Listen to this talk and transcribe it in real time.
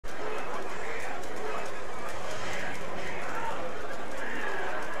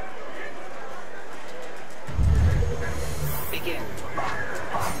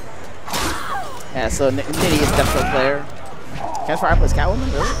Yeah, so Nitty is Deathstroke player. Chemist4Hire plays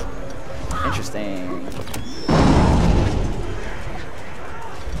Catwoman, really? Interesting.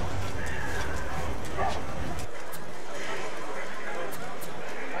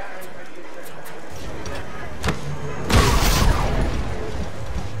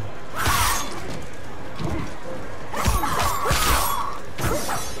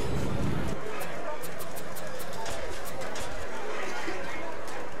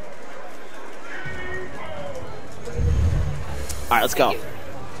 Alright, let's go.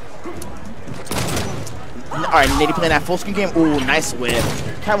 Alright, Nitty playing that full screen game. Ooh, nice whip.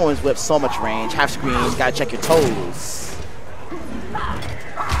 Catwoman's whip, so much range. Half screen, gotta check your toes.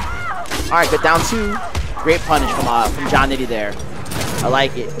 Alright, good down 2. Great punish from Jonnitti there. I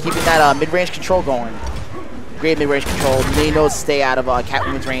like it. Keeping that mid-range control going. Great mid-range control. Nitty knows to stay out of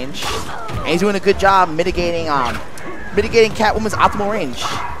Catwoman's range. And he's doing a good job mitigating Catwoman's optimal range.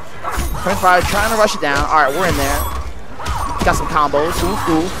 Chemist4Hire trying to rush it down. Alright, we're in there. Got some combos. Oof,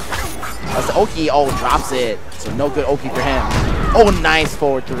 oof. That's the Oki. Oh, drops it. So no good Oki for him. Oh, nice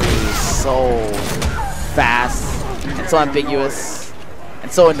forward 3. So fast. And so ambiguous.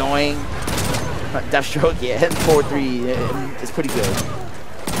 And so annoying. Deathstroke, yeah. Hitting forward 3 is pretty good.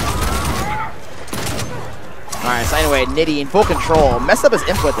 Alright, so anyway, Nitty in full control. Messed up his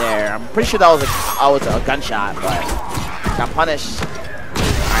input there. I'm pretty sure that was a gunshot, but got punished.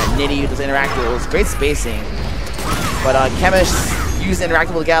 Alright, Nitty with those interactables. Great spacing. But Chemist used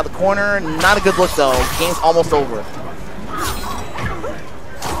interactable to get out of the corner. Not a good look though. Game's almost over.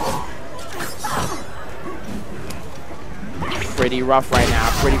 Pretty rough right now.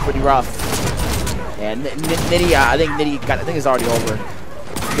 Pretty rough. Yeah, Nitty. I think it's already over.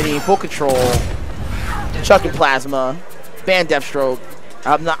 Nitty in full control. Chucking plasma. Ban Deathstroke.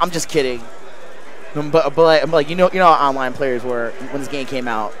 I'm just kidding. But I'm like you know how online players were when this game came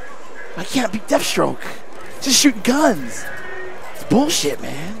out. I can't beat Deathstroke. Just shooting guns. It's bullshit,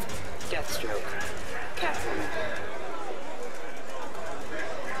 man. Deathstroke. Catwoman.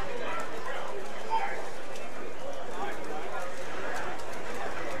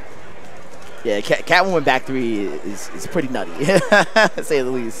 Yeah, Catwoman back 3 is pretty nutty, to say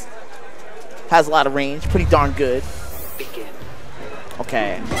the least. Has a lot of range. Pretty darn good. Begin.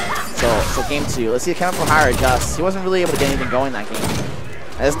 Okay. So game 2. Let's see if Chemist4Hire adjusts. He wasn't really able to get anything going that game.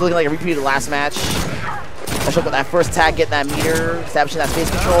 It's looking like a repeat of the last match. Let's look at that first tag, getting that meter, establishing that space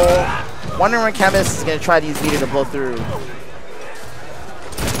control. Wondering when Chemist is going to try to use meter to blow through.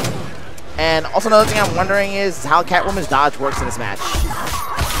 And also another thing I'm wondering is how Catwoman's dodge works in this match.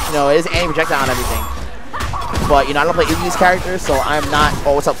 You know, it is anti-projectile and everything. But, you know, I don't play either of these characters, so I'm not...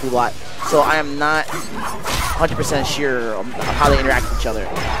 Oh, what's up, Foodlot? So I am not 100% sure of how they interact with each other.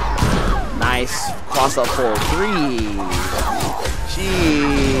 Nice. Cross up forward 3.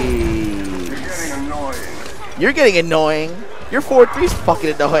 Jeez. You're getting annoying. Your forward 3 is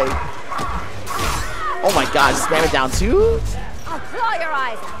fucking annoying. Oh my god, spam it down 2? I'll claw your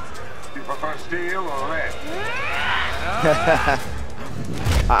eyes out. You prefer steel or lead?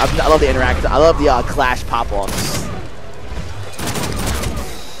 I love the interaction. I love the clash pop-offs.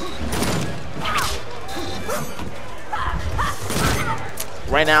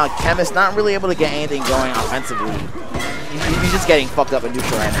 Right now, Chemist not really able to get anything going offensively. He's just getting fucked up in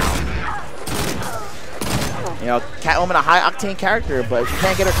neutral right now. You know, Catwoman a high-octane character, but if you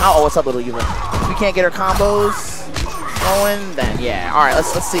can't get her oh, what's up, Little Evil? If you can't get her combos going, then yeah. All right,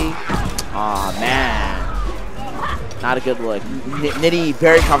 let's see. Aw, man. Not a good look. Nitty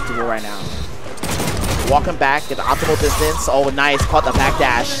very comfortable right now. Walking back, get the optimal distance. Oh, nice. Caught the back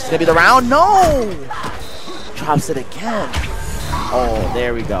dash. It's going to be the round. No! Drops it again. Oh,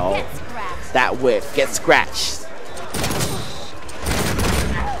 there we go. That whip. Get scratched.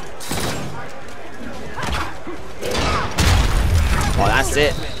 Oh, that's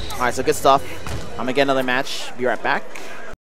it. All right, so good stuff. I'm going to get another match. Be right back.